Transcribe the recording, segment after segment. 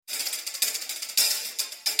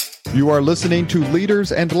You are listening to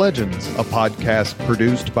Leaders and Legends, a podcast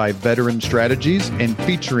produced by Veteran Strategies and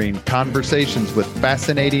featuring conversations with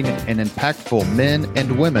fascinating and impactful men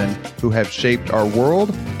and women who have shaped our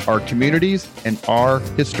world, our communities, and our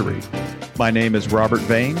history. My name is Robert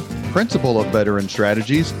Vane, Principal of Veteran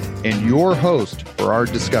Strategies, and your host for our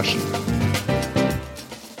discussion.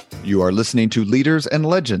 You are listening to Leaders and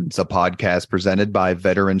Legends, a podcast presented by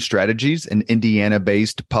Veteran Strategies, an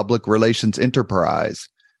Indiana-based public relations enterprise,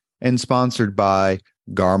 and sponsored by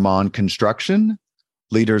Garmon Construction,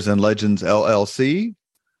 Leaders and Legends LLC,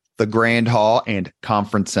 the Grand Hall and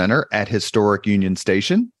Conference Center at Historic Union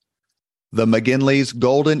Station, the McGinley's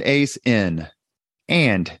Golden Ace Inn,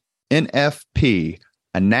 and NFP,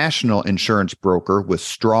 a national insurance broker with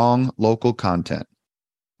strong local content.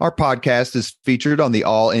 Our podcast is featured on the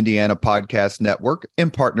All Indiana Podcast Network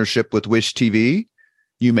in partnership with Wish TV.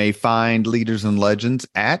 You may find Leaders and Legends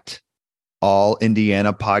at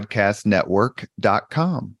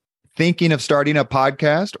allindianapodcastnetwork.com. Thinking of starting a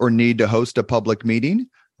podcast or need to host a public meeting?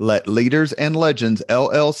 Let Leaders and Legends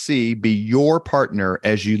LLC be your partner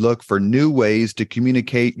as you look for new ways to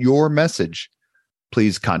communicate your message.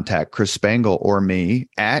 Please contact Chris Spangle or me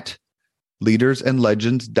at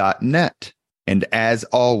leadersandlegends.net. And as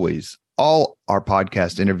always, all our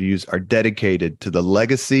podcast interviews are dedicated to the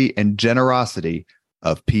legacy and generosity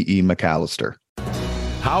of P.E. McAllister.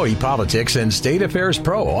 Howey Politics and State Affairs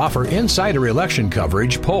Pro offer insider election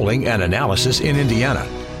coverage, polling, and analysis in Indiana.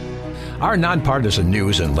 Our nonpartisan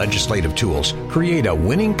news and legislative tools create a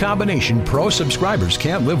winning combination pro subscribers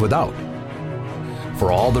can't live without.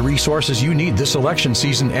 For all the resources you need this election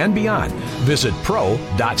season and beyond, visit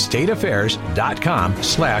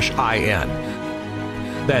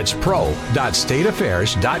pro.stateaffairs.com/IN. That's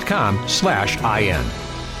pro.stateaffairs.com/IN.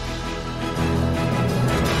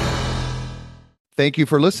 Thank you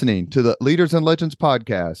for listening to the Leaders and Legends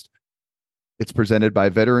podcast. It's presented by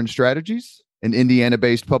Veteran Strategies, an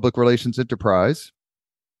Indiana-based public relations enterprise.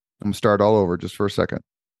 I'm going to start all over just for a second.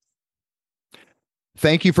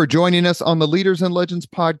 Thank you for joining us on the Leaders and Legends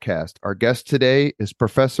podcast. Our guest today is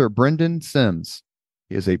Professor Brendan Sims.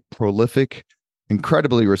 He is a prolific,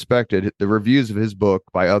 incredibly respected. The reviews of his book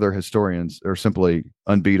by other historians are simply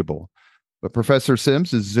unbeatable. But Professor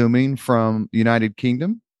Sims is zooming from the United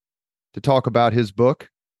Kingdom to talk about his book,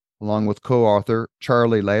 along with co-author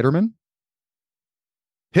Charlie Lederman,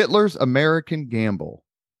 Hitler's American Gamble,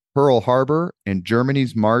 Pearl Harbor, and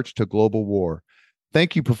Germany's March to Global War.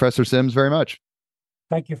 Thank you, Professor Sims, very much.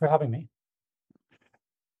 Thank you for having me.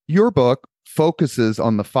 Your book focuses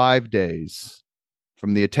on the 5 days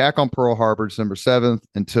from the attack on Pearl Harbor, December 7th,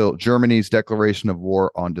 until Germany's declaration of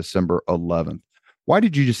war on December 11th. Why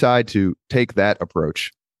did you decide to take that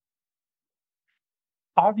approach?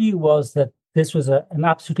 Our view was that this was an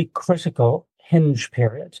absolutely critical hinge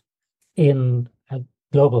period in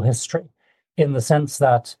global history, in the sense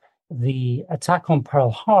that the attack on Pearl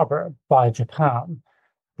Harbor by Japan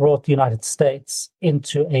brought the United States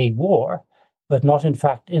into a war, but not in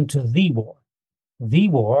fact into the war. The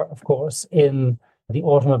war, of course, in the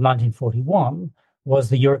autumn of 1941 was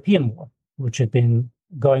the European War, which had been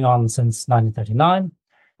going on since 1939,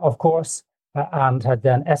 of course, and had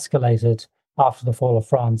then escalated after the fall of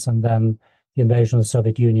France and then the invasion of the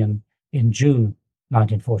Soviet Union in June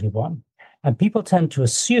 1941. And people tend to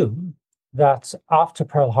assume that after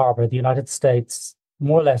Pearl Harbor, the United States,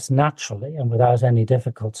 more or less naturally and without any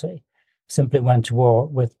difficulty, simply went to war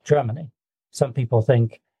with Germany. Some people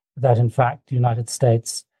think that, in fact, the United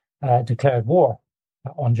States declared war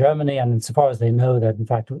on Germany, and insofar as they know that, in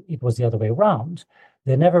fact, it was the other way around,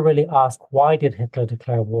 they never really ask, why did Hitler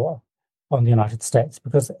declare war on the United States?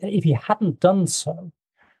 Because if he hadn't done so,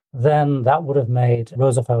 then that would have made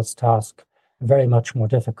Roosevelt's task very much more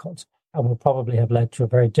difficult and would probably have led to a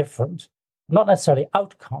very different, not necessarily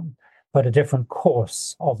outcome, but a different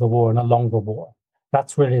course of the war and a longer war.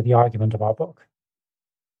 That's really the argument of our book.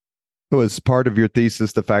 Was part of your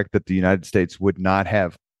thesis the fact that the United States would not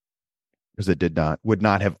have, because it did not, would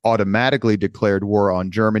not have automatically declared war on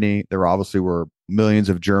Germany? There obviously were millions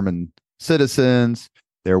of German citizens.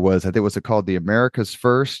 There was, I think, what's it called, the America's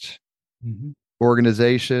First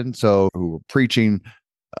organization, so who were preaching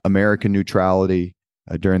American neutrality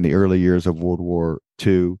during the early years of World War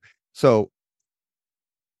II. So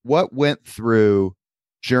what went through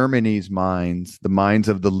Germany's minds, the minds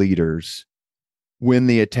of the leaders, when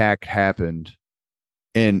the attack happened?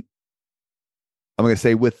 And I'm going to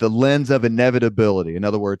say with the lens of inevitability. In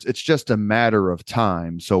other words, it's just a matter of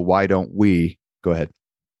time. So why don't we? Go ahead.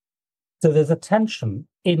 So there's a tension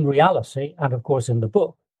in reality, and of course in the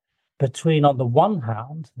book, between, on the one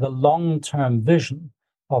hand, the long-term vision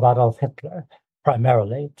of Adolf Hitler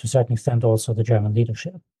primarily, to a certain extent also the German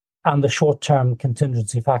leadership, and the short-term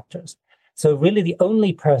contingency factors. So really the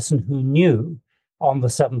only person who knew on the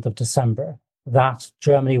 7th of December that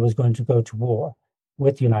Germany was going to go to war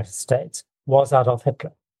with the United States was Adolf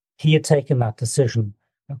Hitler. He had taken that decision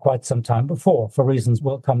quite some time before, for reasons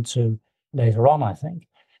we'll come to later on, I think.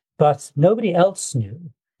 But nobody else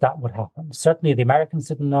knew that would happen. Certainly the Americans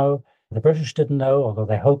didn't know, the British didn't know, although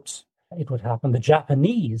they hoped it would happen. The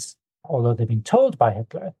Japanese, although they'd been told by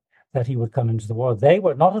Hitler that he would come into the war, they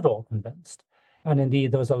were not at all convinced. And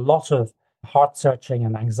indeed, there was a lot of heart-searching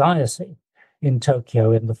and anxiety in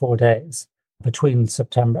Tokyo in the 4 days between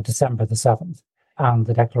December the 7th and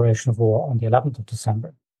the declaration of war on the 11th of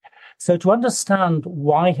December. So to understand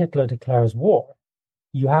why Hitler declares war,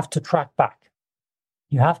 you have to track back.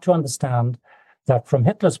 You have to understand that from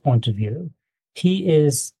Hitler's point of view, he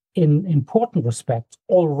is in important respects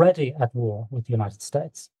already at war with the United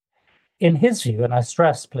States. In his view, and I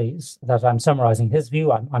stress, please, that I'm summarizing his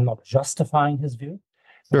view, I'm not justifying his view.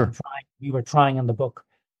 Sure. We were trying in the book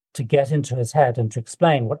to get into his head and to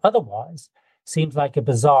explain what otherwise seems like a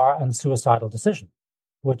bizarre and suicidal decision,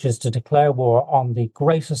 which is to declare war on the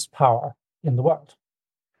greatest power in the world.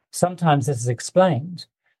 Sometimes this is explained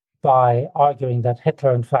by arguing that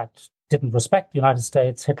Hitler, in fact, didn't respect the United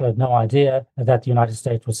States. Hitler had no idea that the United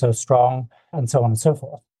States was so strong, and so on and so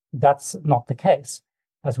forth. That's not the case.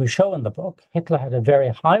 As we show in the book, Hitler had a very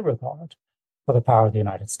high regard for the power of the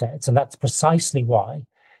United States, and that's precisely why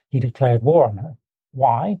he declared war on her.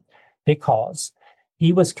 Why? Because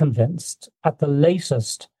he was convinced at the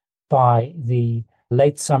latest by the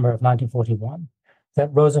late summer of 1941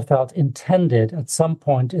 that Roosevelt intended at some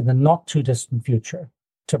point in the not too distant future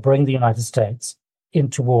to bring the United States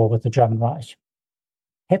into war with the German Reich.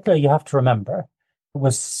 Hitler, you have to remember,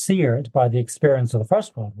 was seared by the experience of the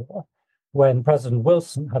First World War, when President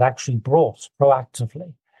Wilson had actually brought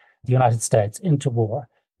proactively the United States into war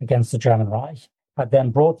against the German Reich, had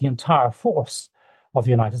then brought the entire force of the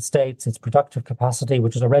United States, its productive capacity,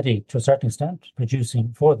 which was already, to a certain extent,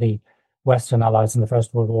 producing for the Western Allies in the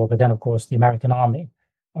First World War. But then, of course, the American army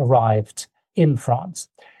arrived in France.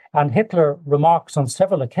 And Hitler remarks on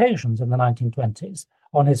several occasions in the 1920s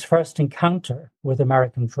on his first encounter with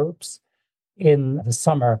American troops in the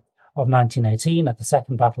summer of 1918 at the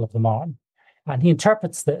Second Battle of the Marne. And he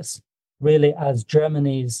interprets this really as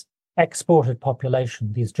Germany's exported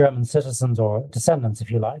population, these German citizens or descendants,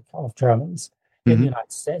 if you like, of Germans in the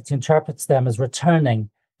United States. He interprets them as returning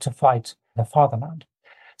to fight the fatherland.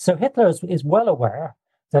 So Hitler is well aware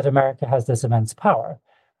that America has this immense power,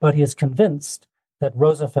 but he is convinced that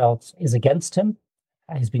Roosevelt is against him.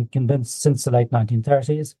 He's been convinced since the late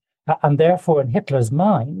 1930s. And therefore, in Hitler's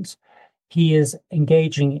mind, he is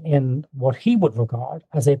engaging in what he would regard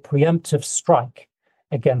as a preemptive strike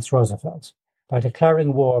against Roosevelt by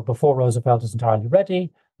declaring war before Roosevelt is entirely ready,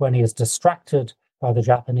 when he is distracted by the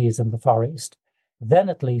Japanese in the Far East. Then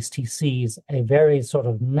at least he sees a very sort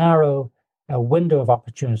of narrow window of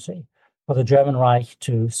opportunity for the German Reich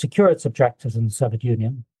to secure its objectives in the Soviet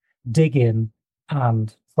Union, dig in,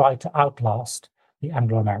 and try to outlast the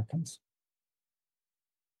Anglo-Americans.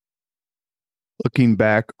 Looking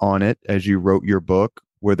back on it as you wrote your book,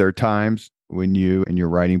 were there times when you and your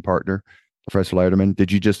writing partner, Professor Lederman,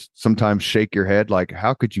 did you just sometimes shake your head like,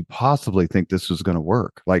 how could you possibly think this was going to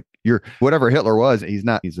work? Like, whatever Hitler was,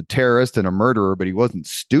 he's a terrorist and a murderer, but he wasn't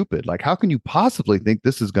stupid. Like, how can you possibly think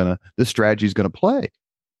this strategy is going to play?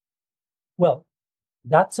 Well,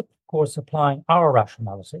 that's, of course, applying our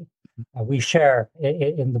rationality. We share,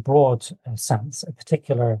 in the broad sense, a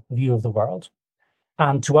particular view of the world.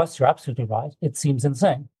 And to us, you're absolutely right, it seems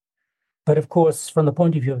insane. But of course, from the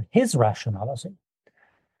point of view of his rationality,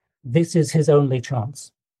 this is his only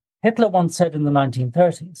chance. Hitler once said in the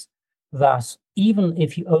 1930s that even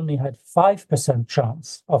if you only had 5%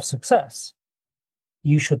 chance of success,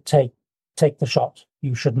 you should take the shot.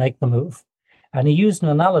 You should make the move. And he used an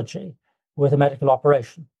analogy with a medical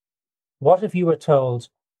operation. What if you were told,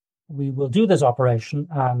 we will do this operation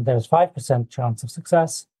and there's 5% chance of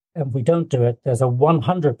success, and if we don't do it, there's a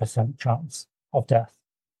 100% chance of death?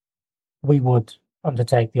 We would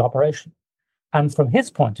undertake the operation. And from his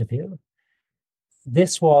point of view,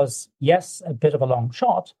 this was, yes, a bit of a long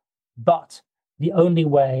shot, but the only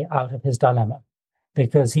way out of his dilemma,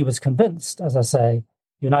 because he was convinced, as I say,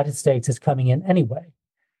 the United States is coming in anyway,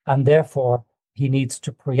 and therefore he needs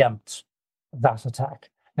to preempt that attack.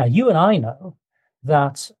 Now, you and I know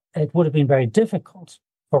that it would have been very difficult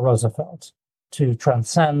for Roosevelt to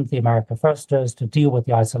transcend the America Firsters, to deal with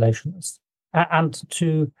the isolationists, and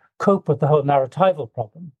to cope with the whole narratival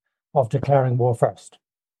problem of declaring war first.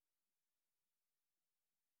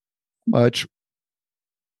 Much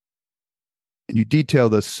And you detail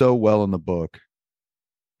this so well in the book,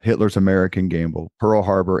 Hitler's American Gamble, Pearl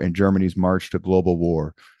Harbor, and Germany's march to global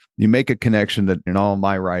war. You make a connection that in all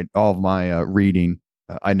of my reading,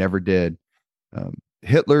 I never did.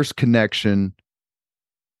 Hitler's connection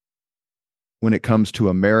when it comes to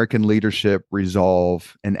American leadership,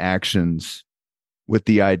 resolve, and actions with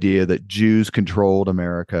the idea that Jews controlled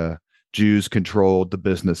America, Jews controlled the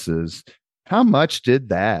businesses. How much did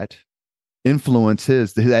that influence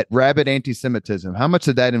that rabid anti-Semitism? How much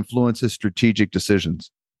did that influence his strategic decisions?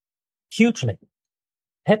 Hugely.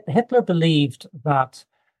 Hitler believed that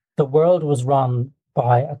the world was run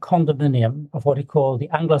by a condominium of what he called the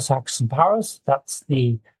Anglo-Saxon powers. That's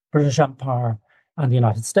the British Empire and the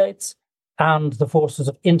United States, and the forces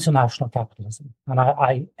of international capitalism. And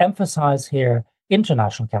I emphasize here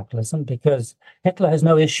international capitalism because Hitler has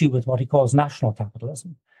no issue with what he calls national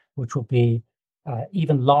capitalism, which would be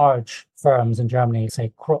even large firms in Germany,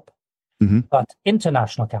 say Krupp. Mm-hmm. But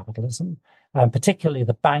international capitalism, particularly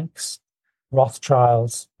the banks,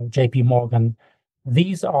 Rothschilds, JP Morgan,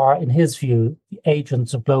 these are, in his view, the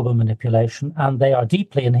agents of global manipulation, and they are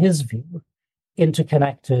deeply, in his view,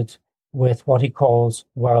 interconnected with what he calls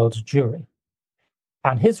world Jewry.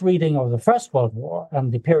 And his reading of the First World War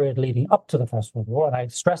and the period leading up to the First World War, and I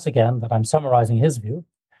stress again that I'm summarizing his view,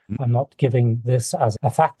 I'm not giving this as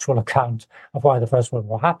a factual account of why the First World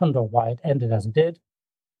War happened or why it ended as it did,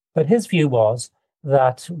 but his view was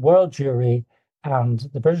that world Jewry and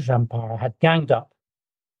the British Empire had ganged up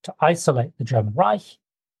to isolate the German Reich,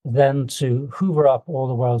 then to hoover up all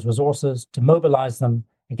the world's resources, to mobilize them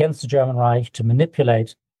against the German Reich, to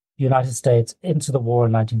manipulate the United States into the war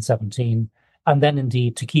in 1917, and then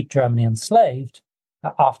indeed to keep Germany enslaved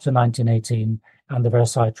after 1918 and the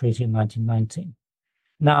Versailles Treaty in 1919.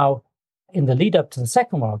 Now, in the lead up to the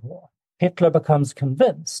Second World War, Hitler becomes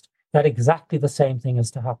convinced that exactly the same thing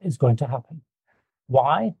is going to happen.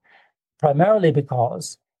 Why? Primarily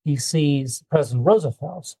because he sees President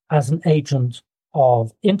Roosevelt as an agent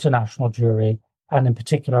of international Jewry and in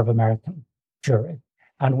particular of American Jewry.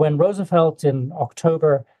 And when Roosevelt in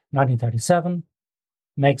October 1937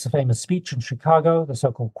 makes a famous speech in Chicago, the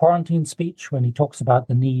so-called quarantine speech, when he talks about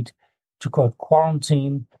the need to, quote,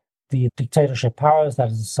 quarantine the dictatorship powers, that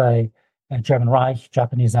is to say, German Reich,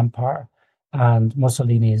 Japanese Empire, and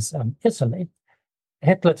Mussolini's Italy,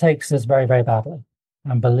 Hitler takes this very, very badly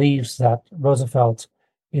and believes that Roosevelt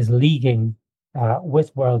is leaguing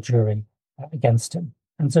with world Jewry against him.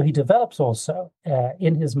 And so he develops also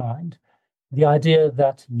in his mind the idea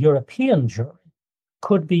that European Jewry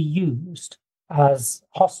could be used as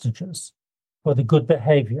hostages for the good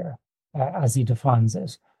behavior, as he defines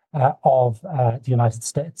it, of the United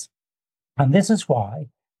States. And this is why,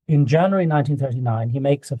 in January 1939, he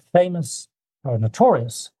makes a famous or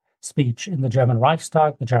notorious speech in the German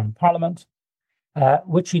Reichstag, the German parliament,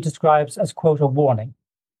 which he describes as, quote, a warning.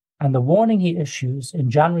 And the warning he issues in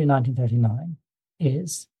January 1939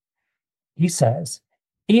 is, he says,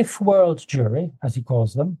 if world Jewry, as he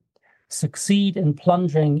calls them, succeed in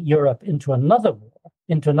plunging Europe into another war,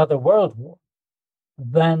 into another world war,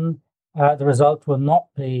 then the result will not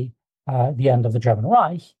be the end of the German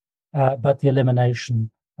Reich, but the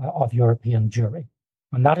elimination of European Jewry.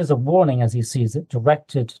 And that is a warning, as he sees it,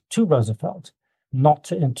 directed to Roosevelt not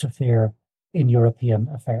to interfere in European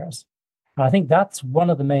affairs. And I think that's one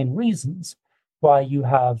of the main reasons why you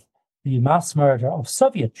have the mass murder of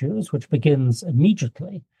Soviet Jews, which begins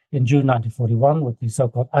immediately in June 1941 with the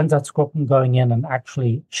so-called Einsatzgruppen going in and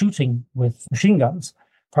actually shooting with machine guns,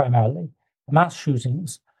 primarily, mass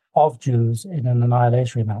shootings of Jews in an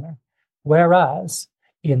annihilatory manner. Whereas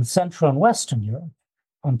in Central and Western Europe,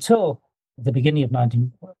 until the beginning of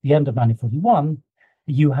the end of 1941,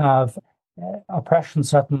 you have oppression,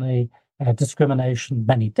 certainly discrimination,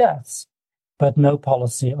 many deaths, but no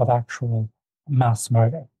policy of actual mass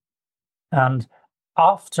murder. And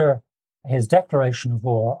after his declaration of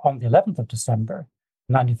war on the 11th of December,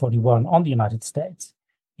 1941, on the United States,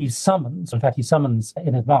 he summons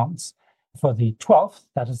in advance for the 12th,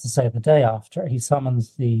 that is to say the day after, he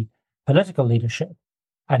summons the political leadership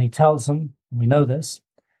and he tells them, we know this,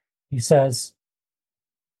 he says,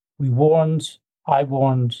 I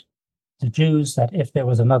warned the Jews that if there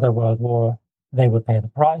was another world war, they would pay the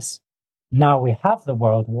price. Now we have the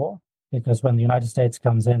world war, because when the United States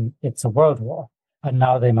comes in, it's a world war, and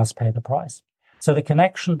now they must pay the price. So the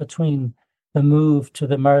connection between the move to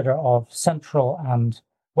the murder of Central and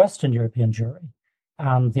Western European Jewry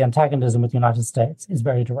and the antagonism with the United States is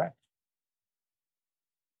very direct.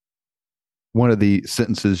 One of the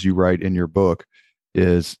sentences you write in your book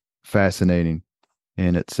is fascinating,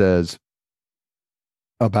 and it says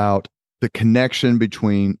about the connection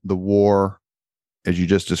between the war as you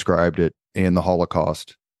just described it, and the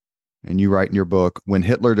Holocaust. And you write in your book, when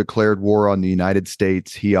Hitler declared war on the United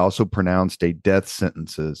States, he also pronounced a death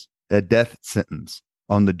sentence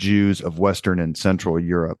on the Jews of Western and Central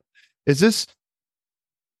Europe.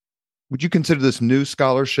 Would you consider this new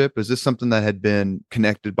scholarship? Is this something that had been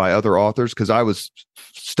connected by other authors? Because I was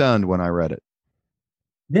stunned when I read it.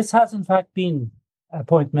 This has, in fact, been a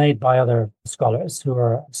point made by other scholars who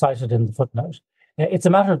are cited in the footnote. It's a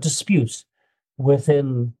matter of dispute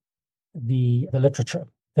within the literature.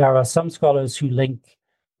 There are some scholars who link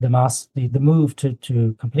the move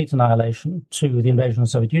to complete annihilation to the invasion of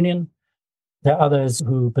the Soviet Union. There are others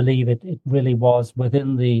who believe it really was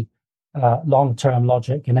within the long-term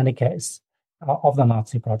logic, in any case, of the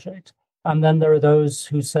Nazi project. And then there are those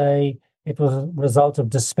who say it was a result of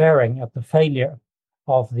despairing at the failure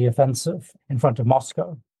of the offensive in front of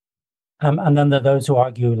Moscow. And then there are those who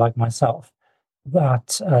argue, like myself,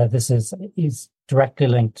 that this is directly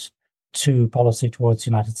linked to policy towards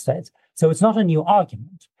the United States. So it's not a new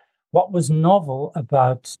argument. What was novel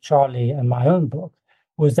about Charlie and my own book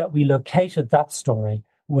was that we located that story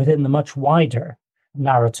within the much wider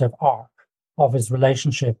narrative arc of his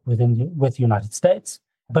relationship with the United States,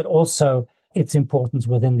 but also its importance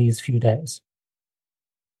within these few days.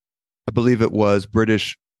 I believe it was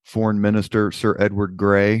British Foreign Minister Sir Edward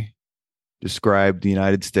Grey described the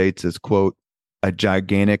United States as, quote, a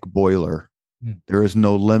gigantic boiler. There is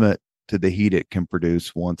no limit to the heat it can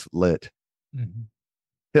produce once lit. Mm-hmm.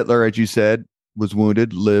 Hitler, as you said, was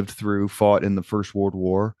wounded, lived through, fought in the First World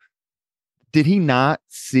War. Did he not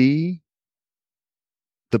see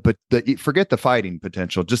forget the fighting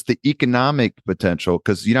potential, just the economic potential?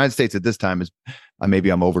 Because the United States at this time is, maybe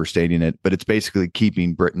I'm overstating it, but it's basically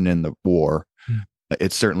keeping Britain in the war.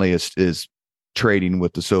 It certainly is trading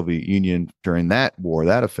with the Soviet Union during that war,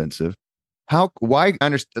 that offensive. Why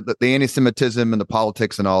understand the anti-Semitism and the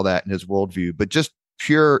politics and all that in his worldview, but just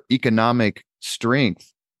pure economic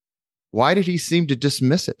strength, why did he seem to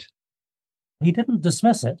dismiss it? He didn't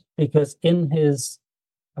dismiss it because in his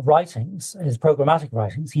writings, his programmatic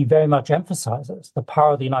writings, he very much emphasizes the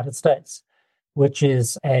power of the United States, which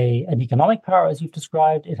is an economic power, as you've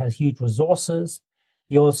described. It has huge resources.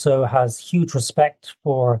 He also has huge respect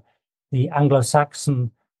for the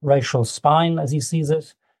Anglo-Saxon racial spine, as he sees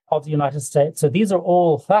it, of the United States. So these are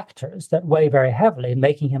all factors that weigh very heavily in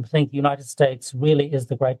making him think the United States really is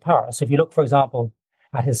the great power. So if you look, for example,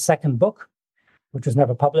 at his second book, which was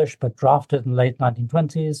never published but drafted in the late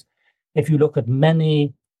 1920s, if you look at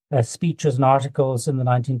many speeches and articles in the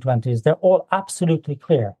 1920s, they're all absolutely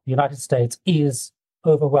clear. The United States is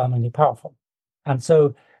overwhelmingly powerful. And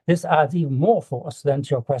so this adds even more force then to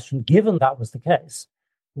your question, given that was the case,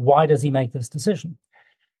 why does he make this decision?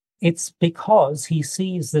 It's because he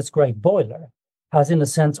sees this great boiler has, in a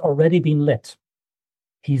sense, already been lit.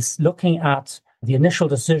 He's looking at the initial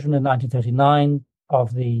decision in 1939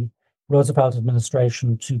 of the Roosevelt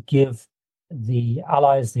administration to give the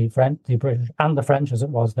Allies, the British and the French, as it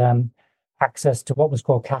was then, access to what was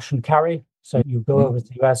called cash and carry. So you go over to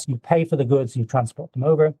the US, you pay for the goods, you transport them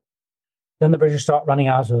over. Then the British start running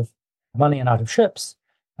out of money and out of ships.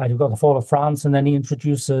 You've got the fall of France, and then he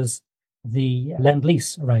introduces the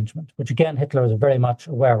Lend-Lease arrangement, which again Hitler is very much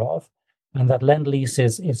aware of, and that Lend-Lease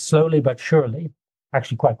is slowly but surely,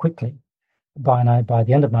 actually quite quickly, by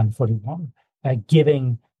the end of 1941,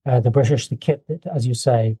 giving the British the kit that, as you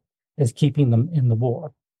say, is keeping them in the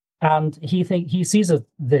war. And he sees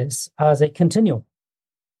this as a continuum.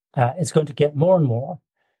 It's going to get more and more.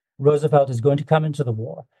 Roosevelt is going to come into the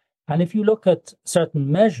war. And if you look at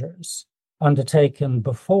certain measures undertaken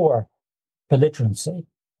before belligerency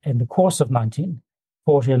in the course of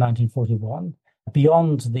 1940 and 1941,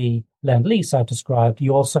 beyond the Lend-Lease I've described,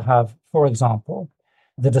 you also have, for example,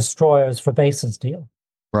 the destroyers for bases deal,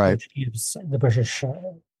 right, which gives the British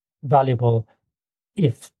valuable,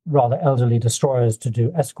 if rather elderly, destroyers to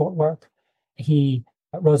do escort work.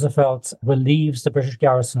 Roosevelt relieves the British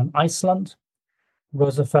garrison in Iceland.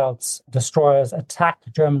 Roosevelt's destroyers attack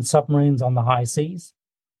German submarines on the high seas,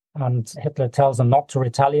 and Hitler tells them not to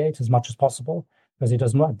retaliate as much as possible because he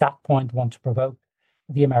does not at that point want to provoke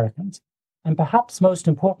the Americans. And perhaps most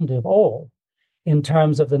importantly of all, in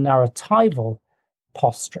terms of the narratival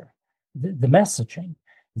posture, the messaging,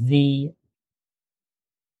 the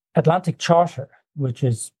Atlantic Charter, which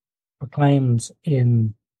is proclaimed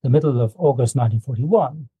in the middle of August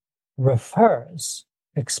 1941, refers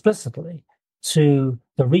explicitly to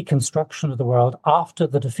the reconstruction of the world after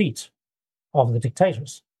the defeat of the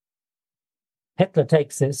dictators. Hitler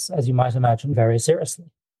takes this, as you might imagine, very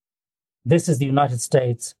seriously. This is the United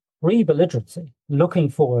States pre-belligerency, looking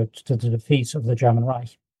forward to the defeat of the German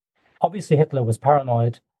Reich. Obviously, Hitler was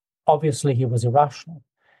paranoid. Obviously, he was irrational.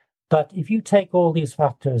 But if you take all these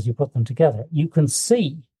factors, you put them together, you can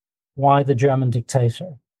see why the German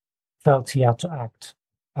dictator felt he had to act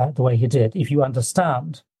the way he did, if you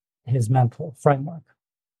understand his mental framework.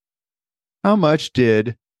 How much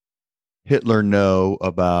did Hitler know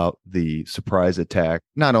about the surprise attack,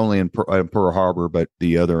 not only in Pearl Harbor, but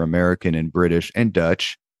the other American and British and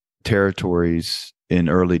Dutch territories in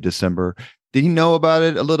early December? Did he know about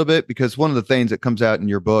it a little bit? Because one of the things that comes out in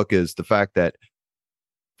your book is the fact that,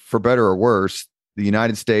 for better or worse, the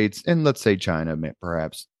United States and let's say China,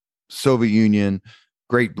 perhaps Soviet Union,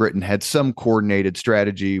 Great Britain had some coordinated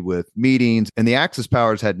strategy with meetings, and the Axis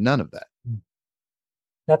powers had none of that.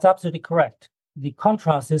 That's absolutely correct. The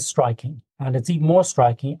contrast is striking, and it's even more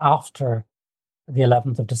striking after the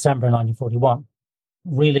 11th of December 1941.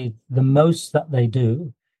 Really, the most that they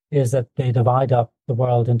do is that they divide up the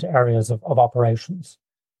world into areas of operations.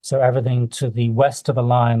 So everything to the west of a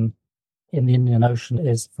line in the Indian Ocean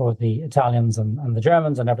is for the Italians and the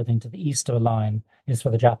Germans, and everything to the east of a line is for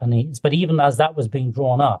the Japanese. But even as that was being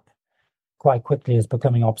drawn up, quite quickly is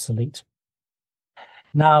becoming obsolete.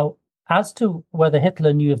 Now, as to whether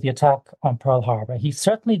Hitler knew of the attack on Pearl Harbor, he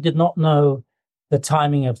certainly did not know the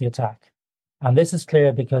timing of the attack. And this is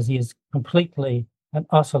clear because he is completely and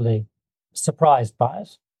utterly surprised by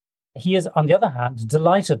it. He is, on the other hand,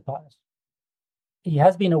 delighted by it. He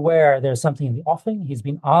has been aware there's something in the offing. He's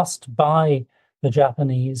been asked by the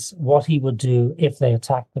Japanese what he would do if they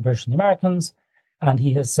attacked the British and the Americans, and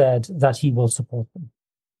he has said that he will support them.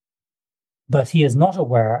 But he is not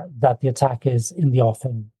aware that the attack is in the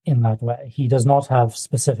offing in that way. He does not have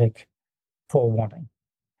specific forewarning.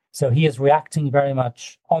 So he is reacting very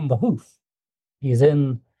much on the hoof. He's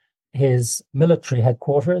in his military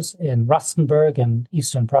headquarters in Rastenburg in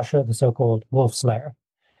eastern Prussia, the so-called Wolf's Lair.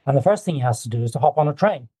 And the first thing he has to do is to hop on a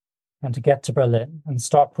train and to get to Berlin and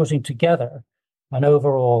start putting together an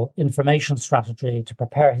overall information strategy to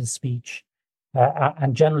prepare his speech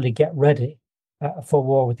and generally get ready for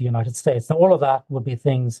war with the United States. Now, all of that would be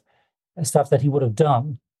stuff that he would have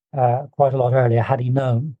done quite a lot earlier had he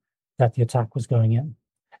known that the attack was going in.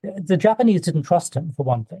 The Japanese didn't trust him, for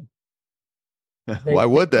one thing. Why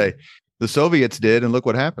would they? The Soviets did, and look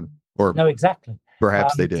what happened. Or no, exactly.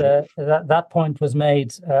 Perhaps they did. That point was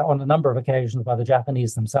made on a number of occasions by the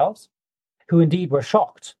Japanese themselves, who indeed were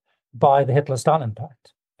shocked by the Hitler-Stalin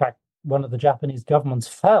Pact. In fact, one of the Japanese governments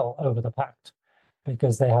fell over the pact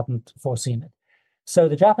because they hadn't foreseen it. So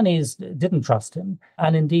the Japanese didn't trust him.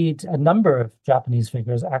 And indeed, a number of Japanese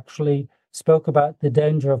figures actually spoke about the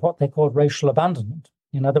danger of what they called racial abandonment.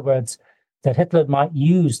 In other words, that Hitler might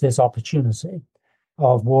use this opportunity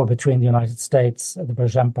of war between the United States and the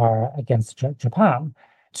British Empire against Japan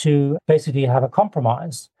to basically have a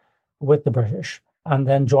compromise with the British and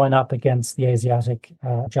then join up against the Asiatic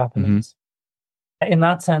Japanese. In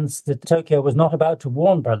that sense, Tokyo was not about to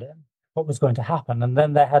warn Berlin what was going to happen. And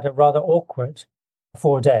then they had a rather awkward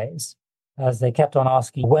 4 days as they kept on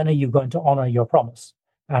asking, when are you going to honor your promise?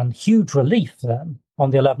 And huge relief then on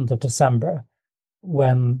the 11th of December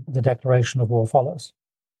when the declaration of war follows.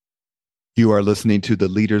 You are listening to the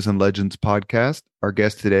Leaders and Legends podcast. Our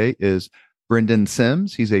guest today is Brendan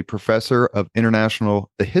Sims. He's a professor of the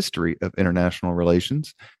history of international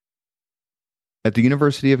relations at the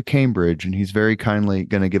University of Cambridge, and he's very kindly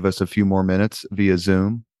going to give us a few more minutes via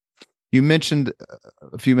Zoom. You mentioned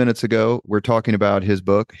a few minutes ago, we're talking about his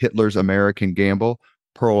book, Hitler's American Gamble,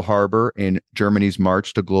 Pearl Harbor and Germany's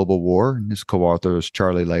March to Global War. And his co-author is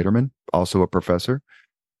Charlie Lederman, also a professor.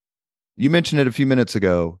 You mentioned it a few minutes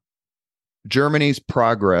ago. Germany's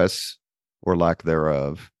progress, or lack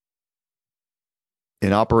thereof,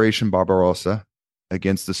 in Operation Barbarossa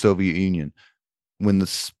against the Soviet Union. When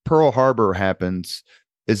the Pearl Harbor happens,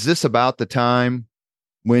 is this about the time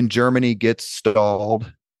when Germany gets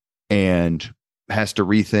stalled and has to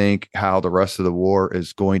rethink how the rest of the war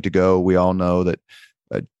is going to go? We all know that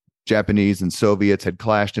Japanese and Soviets had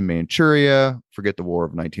clashed in Manchuria. Forget the War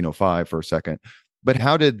of 1905 for a second. But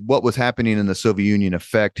how did what was happening in the Soviet Union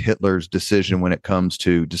affect Hitler's decision when it comes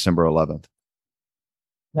to December 11th?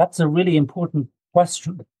 That's a really important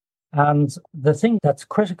question. And the thing that's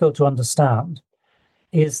critical to understand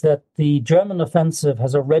is that the German offensive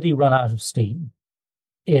has already run out of steam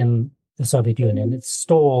in the Soviet Union. It's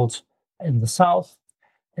stalled in the south,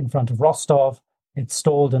 in front of Rostov. It's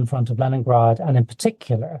stalled in front of Leningrad. And in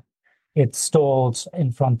particular, it's stalled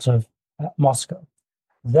in front of Moscow.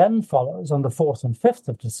 Then follows, on the 4th and 5th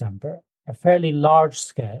of December, a fairly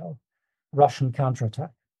large-scale Russian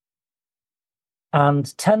counterattack.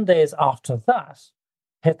 And 10 days after that,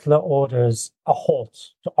 Hitler orders a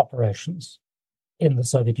halt to operations in the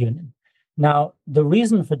Soviet Union. Now, the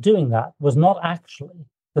reason for doing that was not actually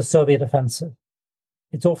the Soviet offensive.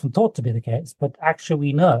 It's often thought to be the case, but actually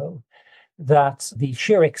we know that the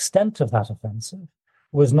sheer extent of that offensive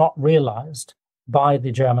was not realized by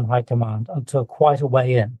the German high command until quite a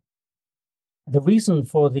way in. The reason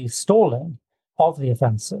for the stalling of the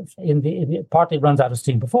offensive partly runs out of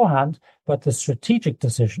steam beforehand, but the strategic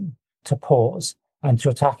decision to pause and to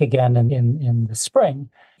attack again in the spring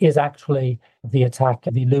is actually the attack,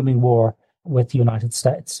 the looming war with the United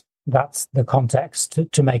States. That's the context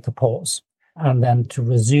to make a pause and then to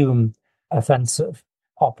resume offensive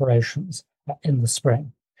operations in the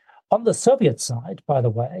spring. On the Soviet side, by the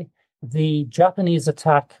way, the Japanese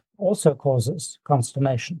attack also causes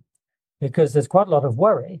consternation because there's quite a lot of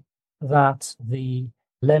worry that the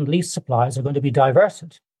Lend-Lease supplies are going to be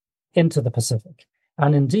diverted into the Pacific.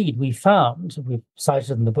 And indeed, we've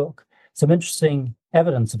cited in the book, some interesting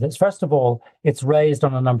evidence of this. First of all, it's raised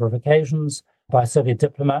on a number of occasions by Soviet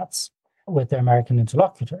diplomats with their American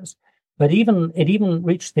interlocutors. But it even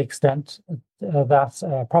reached the extent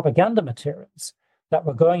that propaganda materials that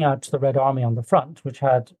were going out to the Red Army on the front, which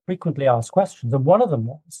had frequently asked questions, and one of them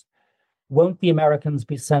was, won't the Americans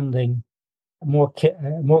be sending more kit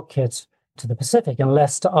to the Pacific and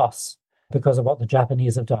less to us because of what the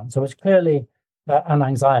Japanese have done? So it's clearly an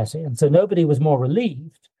anxiety. And so nobody was more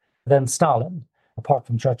relieved than Stalin, apart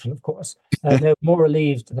from Churchill, of course, more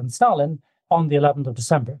relieved than Stalin on the 11th of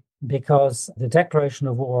December, because the declaration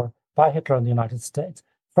of war by Hitler and the United States,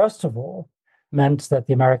 first of all, meant that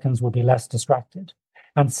the Americans would be less distracted.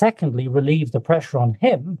 And secondly, relieved the pressure on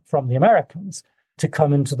him from the Americans to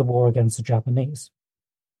come into the war against the Japanese,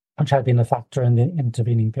 which had been a factor in the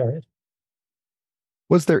intervening period.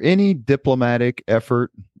 Was there any diplomatic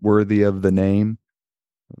effort worthy of the name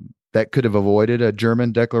that could have avoided a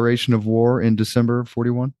German declaration of war in December of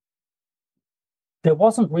 1941? There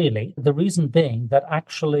wasn't really. The reason being that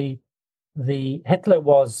actually Hitler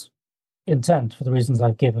was intent, for the reasons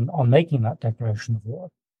I've given, on making that declaration of war.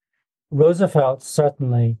 Roosevelt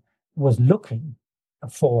certainly was looking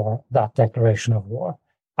for that declaration of war.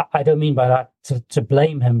 I don't mean by that to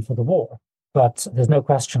blame him for the war, but there's no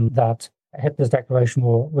question that Hitler's declaration of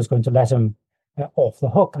war was going to let him off the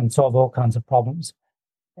hook and solve all kinds of problems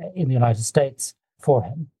in the United States for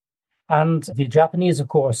him. And the Japanese, of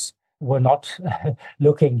course, were not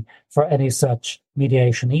looking for any such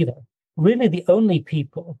mediation either. Really, the only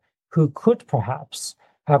people who could perhaps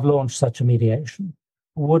have launched such a mediation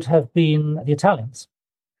would have been the Italians.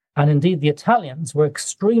 And indeed, the Italians were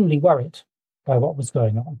extremely worried by what was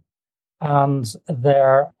going on. And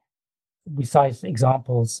we cite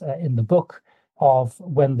examples in the book of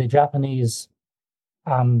when the Japanese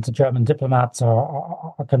and German diplomats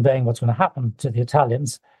are conveying what's going to happen to the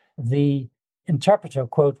Italians. The interpreter,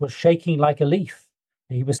 quote, was shaking like a leaf.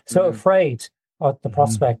 He was so afraid of the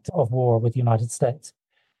prospect of war with the United States.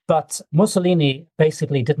 But Mussolini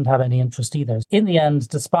basically didn't have any interest either. In the end,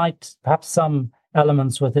 despite perhaps some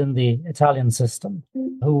elements within the Italian system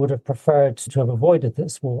who would have preferred to have avoided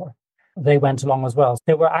this war, they went along as well.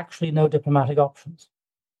 There were actually no diplomatic options.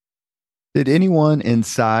 Did anyone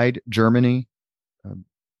inside Germany, I'm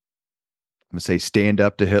going to say, stand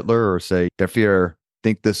up to Hitler or say, Der Führer,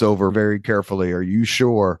 think this over very carefully? Are you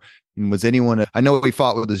sure? And was anyone, I know he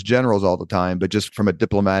fought with his generals all the time, but just from a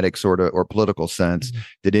diplomatic sort of or political sense,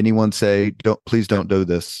 did anyone say, please don't do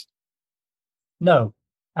this? No.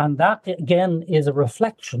 And that, again, is a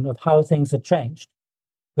reflection of how things had changed.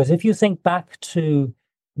 Because if you think back to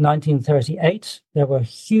 1938, there were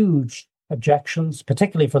huge objections,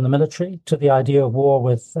 particularly from the military, to the idea of war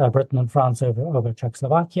with Britain and France over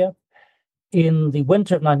Czechoslovakia. In the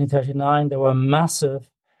winter of 1939, there were massive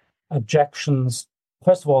objections.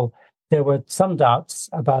 First of all, there were some doubts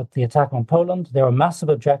about the attack on Poland. There were massive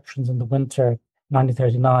objections in the winter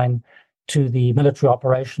 1939 to the military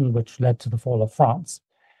operation, which led to the fall of France.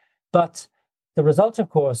 But the result, of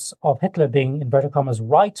course, of Hitler being, inverted commas,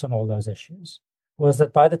 right on all those issues was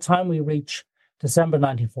that by the time we reach December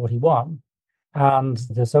 1941, and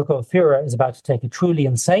the so-called Führer is about to take a truly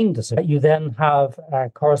insane decision, you then have a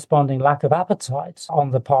corresponding lack of appetite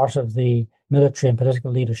on the part of the military and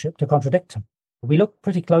political leadership to contradict him. We look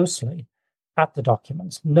pretty closely at the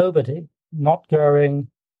documents. Nobody, not Goering,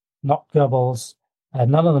 not Goebbels,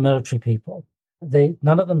 none of the military people,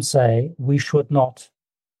 none of them say we should not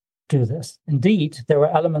do this. Indeed, there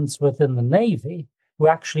were elements within the Navy who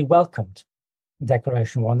actually welcomed the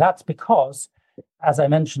declaration of war. And that's because, as I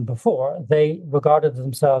mentioned before, they regarded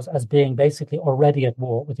themselves as being basically already at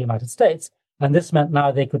war with the United States. And this meant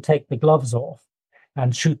now they could take the gloves off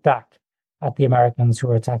and shoot back at the Americans who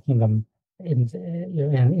were attacking them in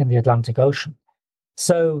the Atlantic Ocean.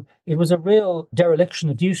 So it was a real dereliction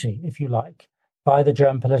of duty, if you like, by the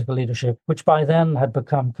German political leadership, which by then had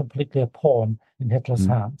become completely a pawn in Hitler's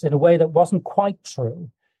hands in a way that wasn't quite true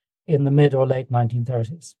in the mid or late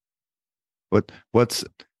 1930s. What's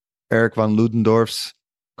Erich von Ludendorff's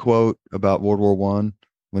quote about World War I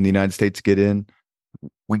when the United States get in?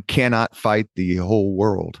 We cannot fight the whole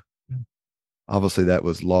world. Obviously, that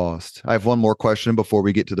was lost. I have one more question before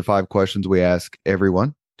we get to the 5 questions we ask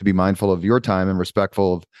everyone, to be mindful of your time and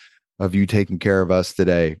respectful of you taking care of us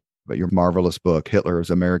today. But your marvelous book, Hitler's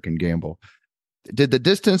American Gamble. Did the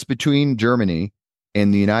distance between Germany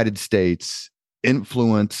and the United States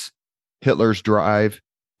influence Hitler's drive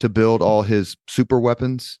to build all his super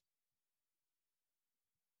weapons?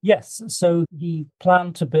 Yes. So he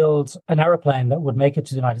planned to build an airplane that would make it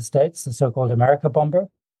to the United States, the so-called America bomber.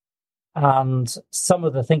 And some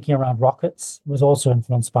of the thinking around rockets was also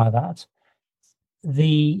influenced by that.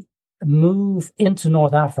 The move into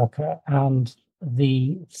North Africa and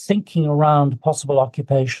the thinking around possible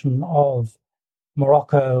occupation of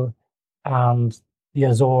Morocco and the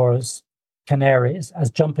Azores, Canaries as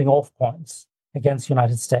jumping off points against the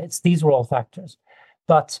United States. These were all factors,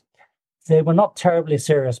 but they were not terribly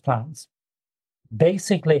serious plans.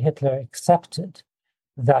 Basically, Hitler accepted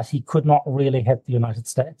that he could not really hit the United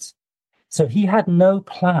States. So he had no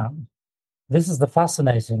plan. This is the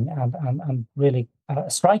fascinating and really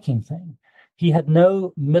striking thing. He had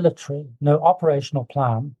no military, no operational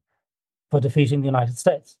plan for defeating the United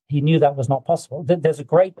States. He knew that was not possible. There's a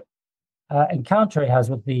great encounter he has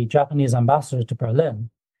with the Japanese ambassador to Berlin,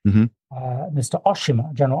 Mr.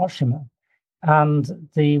 Oshima, General Oshima. And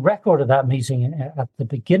the record of that meeting at the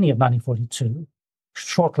beginning of 1942,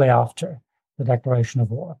 shortly after the declaration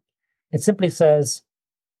of war, it simply says,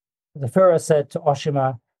 the Führer said to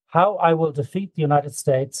Oshima, "How I will defeat the United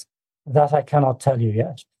States, that I cannot tell you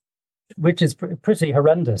yet," which is pretty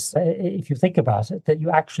horrendous if you think about it, that you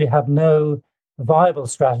actually have no viable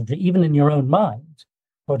strategy, even in your own mind,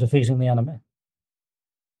 for defeating the enemy.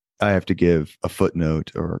 I have to give a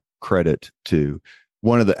footnote or credit to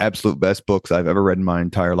one of the absolute best books I've ever read in my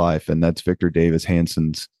entire life, and that's Victor Davis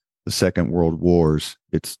Hanson's The Second World Wars.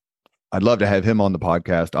 I'd love to have him on the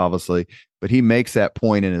podcast, obviously, but he makes that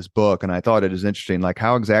point in his book, and I thought it is interesting. Like,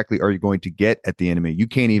 how exactly are you going to get at the enemy? You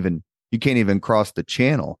can't even cross the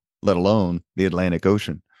channel, let alone the Atlantic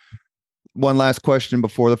Ocean. One last question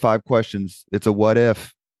before the 5 questions. It's a what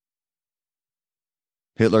if.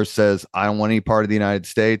 Hitler says, I don't want any part of the United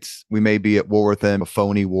States. We may be at war with them, a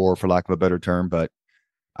phony war, for lack of a better term, but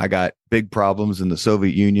I got big problems in the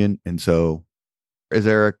Soviet Union. And so is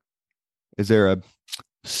there a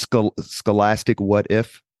scholastic what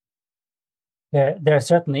if? There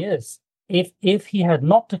certainly is. If he had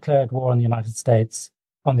not declared war on the United States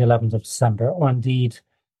on the 11th of December, or indeed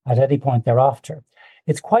at any point thereafter,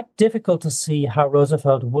 it's quite difficult to see how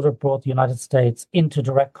Roosevelt would have brought the United States into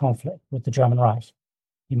direct conflict with the German Reich.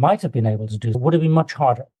 He might have been able to do it, would have been much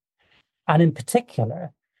harder. And in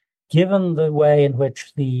particular, given the way in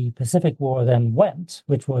which the Pacific War then went,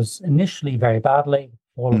 which was initially very badly,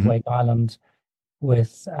 fall of Wake Island,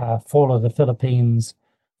 with fall of the Philippines,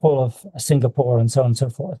 fall of Singapore, and so on and so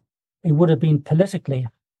forth, it would have been politically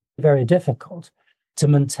very difficult to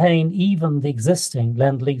maintain even the existing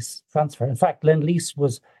Lend-Lease transfer. In fact, Lend-Lease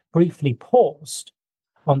was briefly paused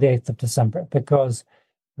on the 8th of December because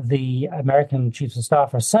the American chiefs of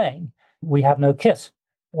staff are saying, we have no kit.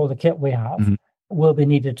 All the kit we have will be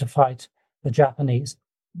needed to fight the Japanese.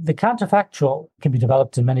 The counterfactual can be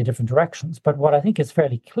developed in many different directions, but what I think is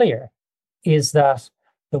fairly clear is that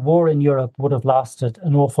the war in Europe would have lasted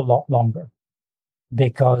an awful lot longer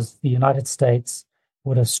because the United States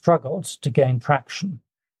would have struggled to gain traction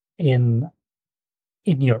in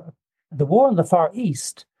Europe. The war in the Far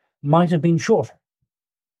East might have been shorter.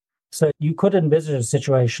 So you could envisage a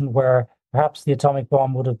situation where perhaps the atomic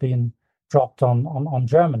bomb would have been dropped on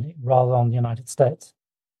Germany rather than the United States.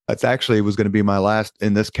 That's actually was going to be my last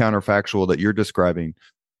in this counterfactual that you're describing.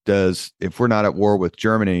 If we're not at war with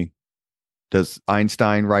Germany, does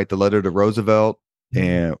Einstein write the letter to Roosevelt,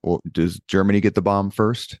 or does Germany get the bomb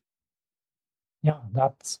first? Yeah,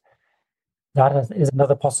 that is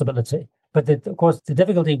another possibility. But of course, the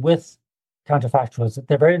difficulty with counterfactuals,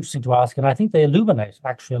 they're very interesting to ask, and I think they illuminate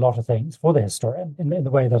actually a lot of things for the historian in the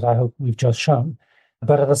way that I hope we've just shown.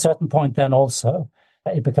 But at a certain point, then also,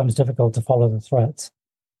 it becomes difficult to follow the threads.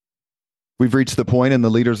 We've reached the point in the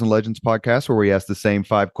Leaders and Legends podcast where we ask the same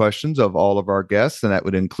 5 questions of all of our guests, and that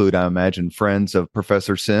would include, I imagine, friends of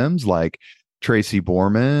Professor Sims like Tracy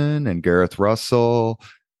Borman and Gareth Russell,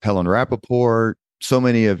 Helen Rappaport, so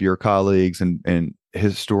many of your colleagues and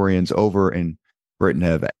historians over in Britain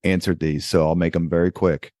have answered these, so I'll make them very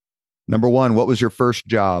quick. Number 1, what was your first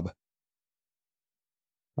job?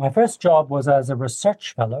 My first job was as a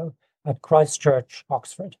research fellow at Christ Church,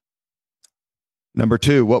 Oxford. Number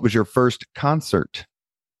 2, what was your first concert?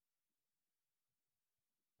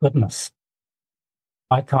 Goodness.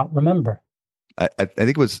 I can't remember. I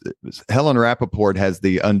think it was Helen Rappaport has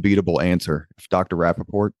the unbeatable answer. Dr.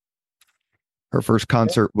 Rappaport. Her first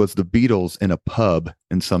concert was the Beatles in a pub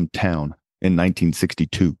in some town in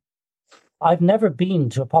 1962. I've never been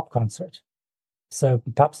to a pop concert, so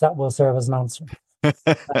perhaps that will serve as an answer.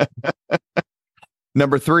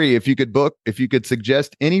 Number 3, if you could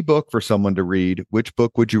suggest any book for someone to read, which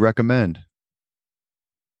book would you recommend?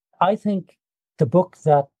 I think the book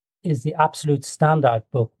that is the absolute standout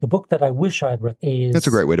book, the book that I wish I had written is... That's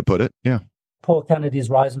a great way to put it, yeah. Paul Kennedy's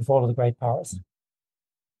Rise and Fall of the Great Powers.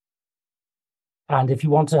 And if you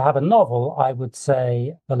want to have a novel, I would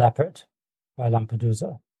say The Leopard by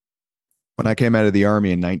Lampedusa. When I came out of the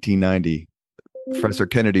Army in 1990, Professor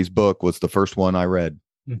Kennedy's book was the first one I read.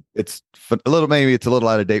 It's maybe it's a little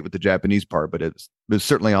out of date with the Japanese part, but it was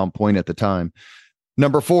certainly on point at the time.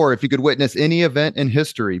 Number 4, if you could witness any event in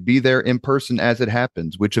history, be there in person as it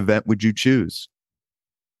happens, which event would you choose?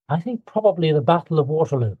 I think probably the Battle of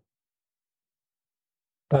Waterloo,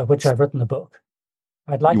 by which I've written a book.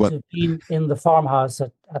 I'd like to be in the farmhouse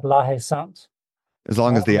at La Haye Sainte. As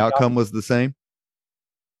long as the outcome was the same?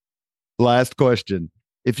 Last question.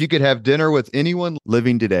 If you could have dinner with anyone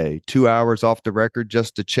living today, 2 hours off the record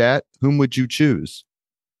just to chat, whom would you choose?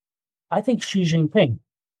 I think Xi Jinping,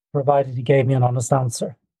 provided he gave me an honest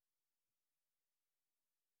answer.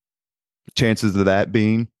 Chances of that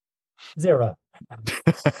being? 0.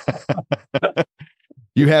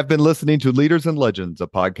 You have been listening to Leaders and Legends, a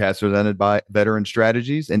podcast presented by Veteran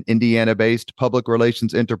Strategies, an Indiana-based public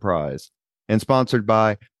relations enterprise, and sponsored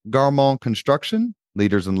by Garmont Construction,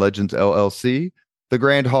 Leaders and Legends LLC, the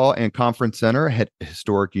Grand Hall and Conference Center at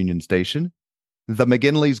Historic Union Station, the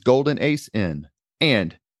McGinley's Golden Ace Inn,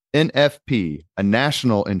 and NFP, a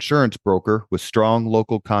national insurance broker with strong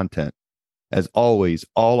local content. As always,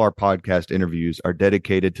 all our podcast interviews are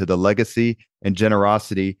dedicated to the legacy and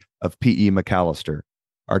generosity of P.E. McAllister.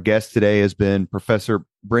 Our guest today has been Professor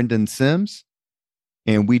Brendan Sims,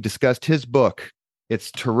 and we discussed his book. It's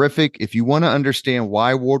terrific. If you want to understand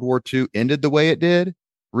why World War II ended the way it did,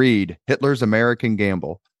 read Hitler's American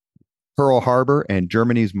Gamble, Pearl Harbor, and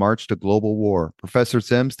Germany's March to Global War. Professor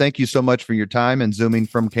Sims, thank you so much for your time and Zooming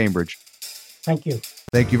from Cambridge. Thank you.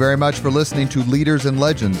 Thank you very much for listening to Leaders and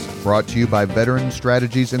Legends, brought to you by Veteran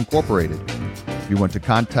Strategies Incorporated. If you want to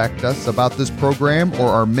contact us about this program or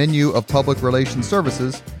our menu of public relations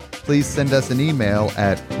services, please send us an email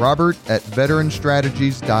at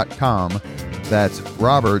robert@veteranstrategies.com. That's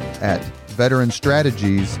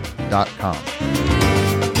robert@veteranstrategies.com.